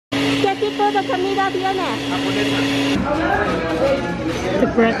¿Qué tipo de comida viene? The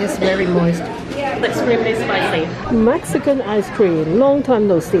bread is very moist, extremely spicy. Mexican ice cream, long time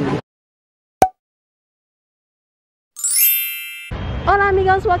no see. Hola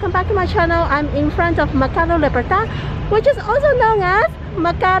amigos, welcome back to my channel. I'm in front of Mercado Libertad, which is also known as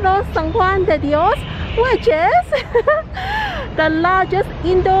Mercado San Juan de Dios, which is the largest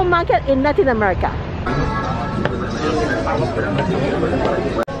indoor market in Latin America.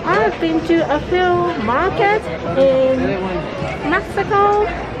 I've been to a few markets in Mexico,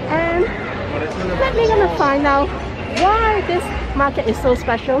 and let me gonna find out why this market is so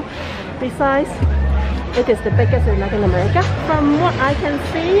special. Besides, it is the biggest in Latin America. From what I can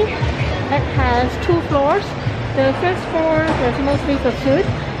see, it has 2 floors. The first floor is mostly for food,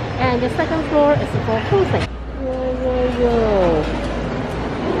 and the second floor is for clothing. Whoa.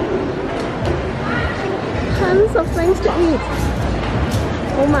 Tons of things to eat.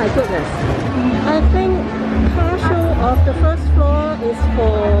 Oh my goodness. I think partial of the first floor is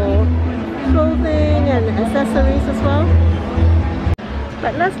for clothing and accessories as well.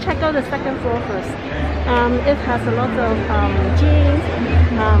 But let's check out the second floor first. It has a lot of jeans,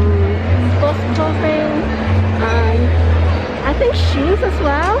 sports clothing, I think shoes as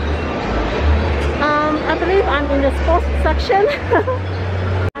well. I believe I'm in the sports section.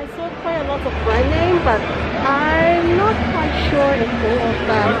 I saw quite a lot of brand name, but I'm not quite sure if all of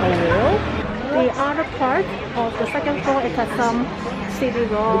them are real. The other part of the second floor, it has some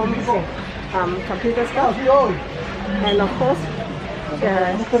CD-ROM, computer stuff, and of course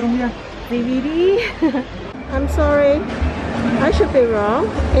the DVD. I'm sorry, I should be wrong.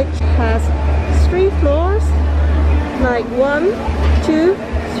 It has 3 floors, like 1, 2,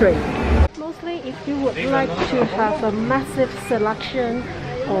 3. Mostly if you would like to have a massive selection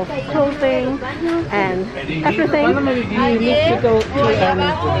of clothing and everything, you need to go to an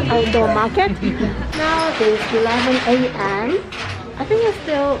outdoor market. Now it is 11 AM. I think it's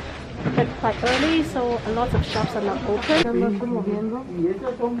still quite early, so a lot of shops are not open.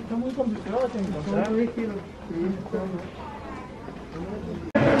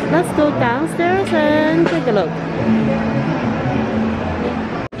 Let's go downstairs and take a look.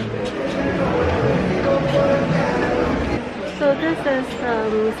 So this is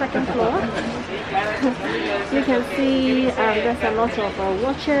second floor. You can see there's a lot of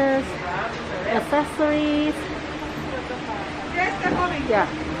watches, accessories. Yeah,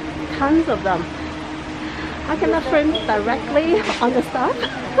 tons of them. I cannot film directly on the stuff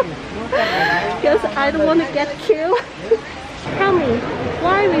because I don't want to get killed. Tell me,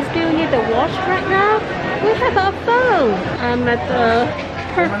 why we still need a watch right now? We have a phone. I'm at the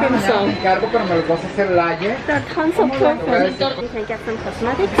perfume zone. There are tons of perfumes. You can get some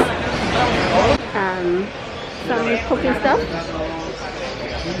cosmetics, some cooking stuff,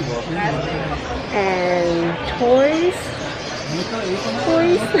 and toys.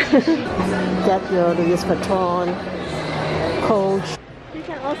 Get your Louis Vuitton, Coach. You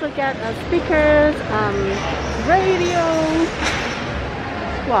can also get speakers, radio.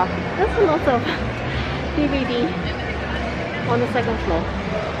 Wow, there's a lot of DVD on the second floor.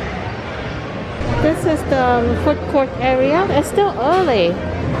 This is the food court area. It's still early.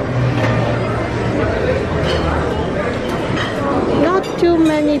 Not too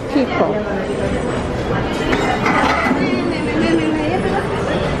many people.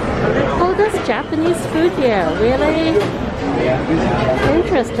 Oh, that's Japanese food here. Really?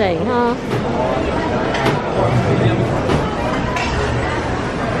 Interesting, huh?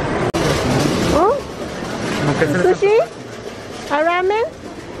 Oh? Sushi? ¿A ramen?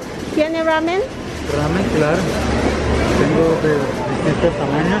 ¿Tiene ramen? Ramen, claro. Tengo de distintos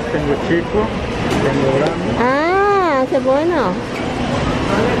tamaños. Tengo chico, tengo grande. Ah, qué bueno.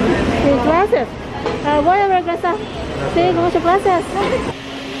 Sí, gracias. Voy a regresar. Sí, muchas gracias.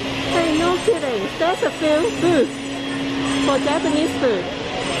 Hey, no kidding. There's a few booths for Japanese food.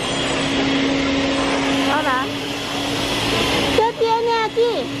 Hola. ¿Qué tiene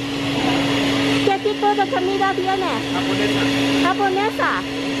aquí? ¿Qué tipo de comida tiene? Japonesa. ¿Japonesa?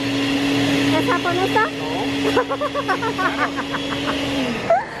 ¿Es japonesa? No.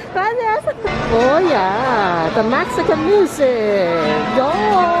 Gracias. Oh yeah, the Mexican music. Go.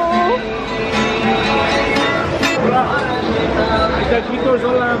 Taquitos,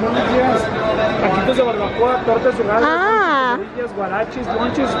 hola, buenos días. Taquitos de barbacoa, tortas ahogadas, guaraches,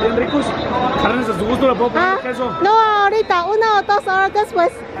 lonches, bien ricos. Carnes a su gusto, ¿le puedo poner queso? No, ahorita, 1 o 2 horas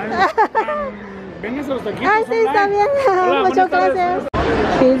después. Vénganse los taquitos. Ay, sí, está bien. Muchas gracias.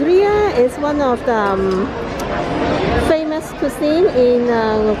 Birria is one of the famous cuisine in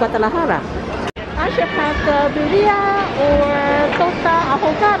Guadalajara. I should have the birria or torta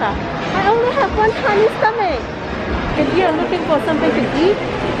ahogada. I only have one tiny stomach. If you're looking for something to eat,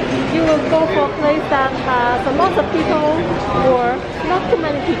 you will go for a place that has a lot of people or not too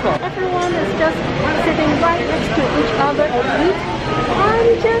many people. Everyone is just sitting right next to each other and eat.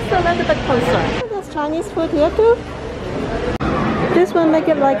 I'm just a little bit concerned. There's Chinese food here too. This one make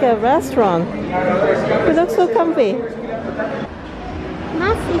it like a restaurant. It looks so comfy.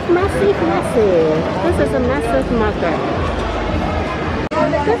 Massive, massive, massive. This is a massive market.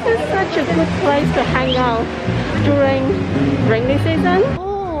 This is such a good place to hang out during rainy season.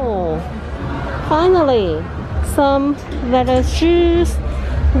 Oh, finally, some leather shoes,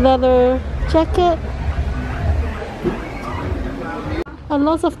 leather jacket, a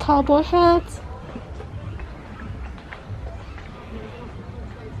lot of cowboy hats.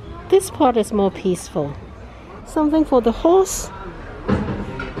 This part is more peaceful. Something for the horse.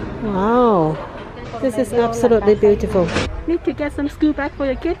 Wow, this is absolutely beautiful. Need to get some school bag for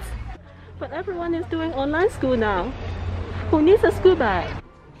your kids, but everyone is doing online school now. Who needs a school bag?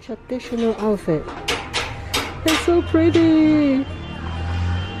 Traditional outfit. It's so pretty.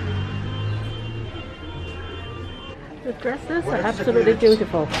 The dresses are absolutely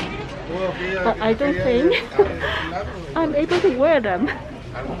beautiful, but I don't think I'm able to wear them.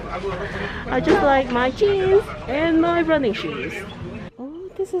 I just like my jeans and my running shoes. Oh,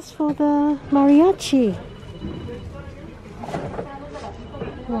 this is for the mariachi.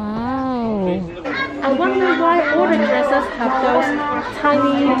 Wow. I wonder why all the dresses have those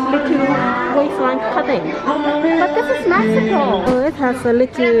tiny little waistline cutting. But this is Mexico. Oh, it has a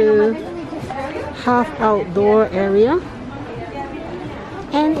little half outdoor area.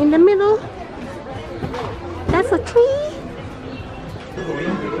 And in the middle, that's a tree.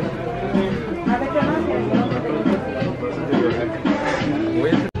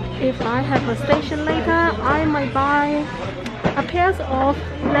 If I have a station later, I might buy a pair of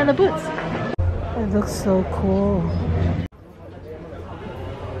leather boots. It looks so cool.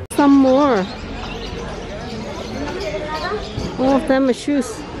 Some more. All of them are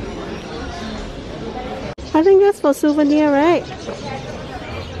shoes. I think that's for souvenir, right?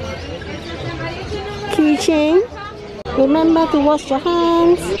 Keychain. Remember to wash your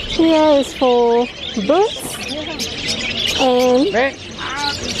hands. Here is for birds and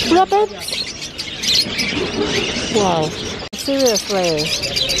rabbits. Wow, seriously.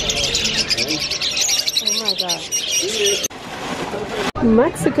 Oh my god.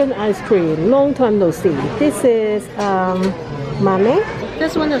 Mexican ice cream, long time no see. This is mame.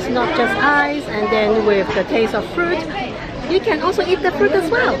 This one is not just ice and then with the taste of fruit. You can also eat the fruit as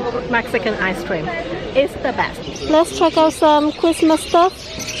well. Mexican ice cream is the best. Let's check out some Christmas stuff.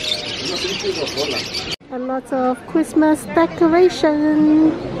 A lot of Christmas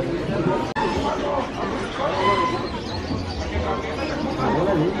decoration.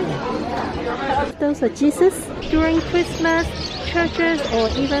 Those are Jesus. During Christmas, churches or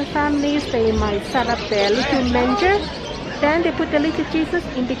even families, they might set up their little manger. Then they put the little Jesus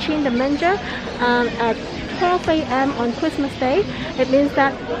in between the manger. At 12 a.m. on Christmas Day, it means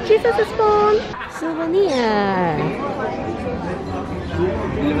that Jesus is born. Souvenir.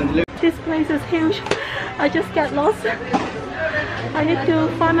 This place is huge. I just get lost. I need to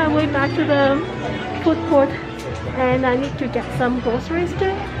find my way back to the food court, and I need to get some groceries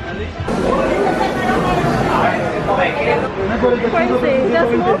too. Crazy,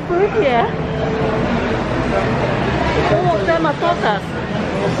 there's more food here. All of them are tortas.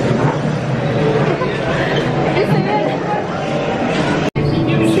 You see it?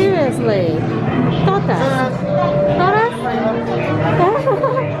 Seriously, tortas. Tortas?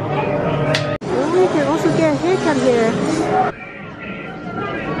 Oh, you can also get a haircut here.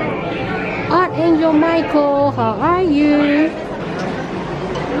 Art Angel Michael, how are you?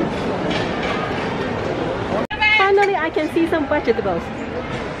 Finally, I can see some vegetables.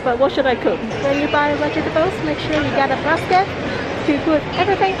 But what should I cook? When you buy vegetables, make sure you get a basket to put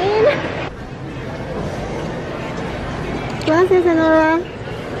everything in. Gracias, Senora.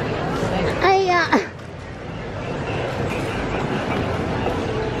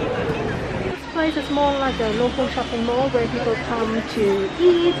 This place is more like a local shopping mall where people come to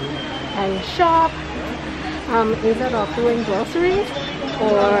eat and shop. Instead of doing groceries,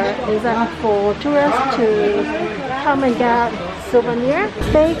 or is that for tourists to come and get souvenir?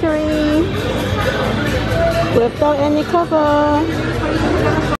 Bakery without any cover.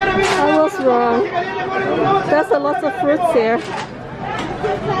 I was wrong. There's a lot of fruits here.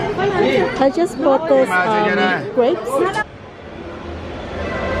 I just bought this grapes.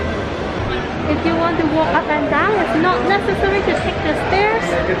 if you want to walk up and down, it's not necessary to take the stairs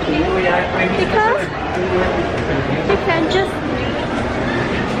because you can just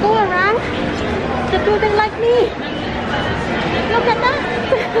go around the building like me. Look at that!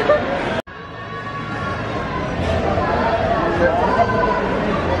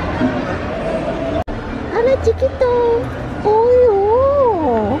 Hola chiquito!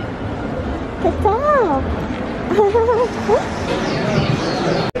 Oh, ¿qué tal?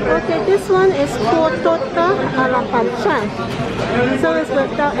 Okay, this one is called torta a la panchan. So it's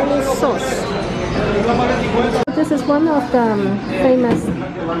without any sauce. This is one of the famous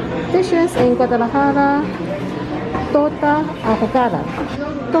dishes in Guadalajara, torta ahogada.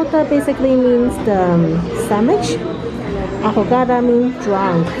 Torta basically means the sandwich. Ahogada means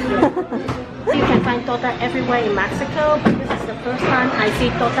drunk. You can find torta everywhere in Mexico, but this is the first time I see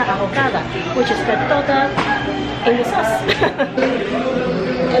torta ahogada, which is the torta in the sauce.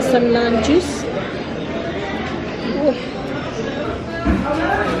 There's some lime juice. Oh.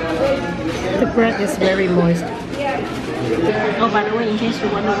 The bread is very moist. Oh, by the way, in case you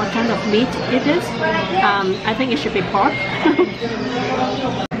wonder what kind of meat it is, I think it should be pork.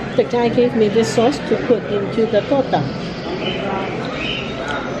 The guy gave me this sauce to put into the torta.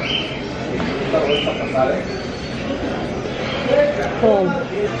 Oh,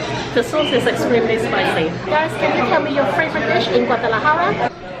 the sauce is extremely spicy. Guys, can you tell me your favorite dish in Guadalajara?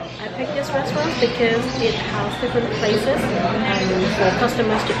 I picked this restaurant because it has different places and for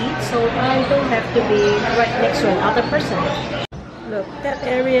customers to eat, so I don't have to be right next to another person. Look, that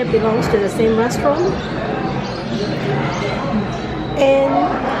area belongs to the same restaurant. And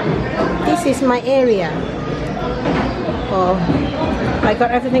this is my area. Oh, I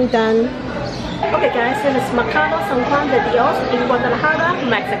got everything done. Okay guys, this is Mercado Juan de Dios in Guadalajara,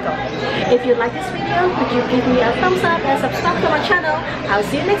 Mexico. If you like this video, could you give me a thumbs up and subscribe to my channel? I'll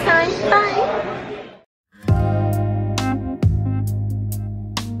see you next time. Bye!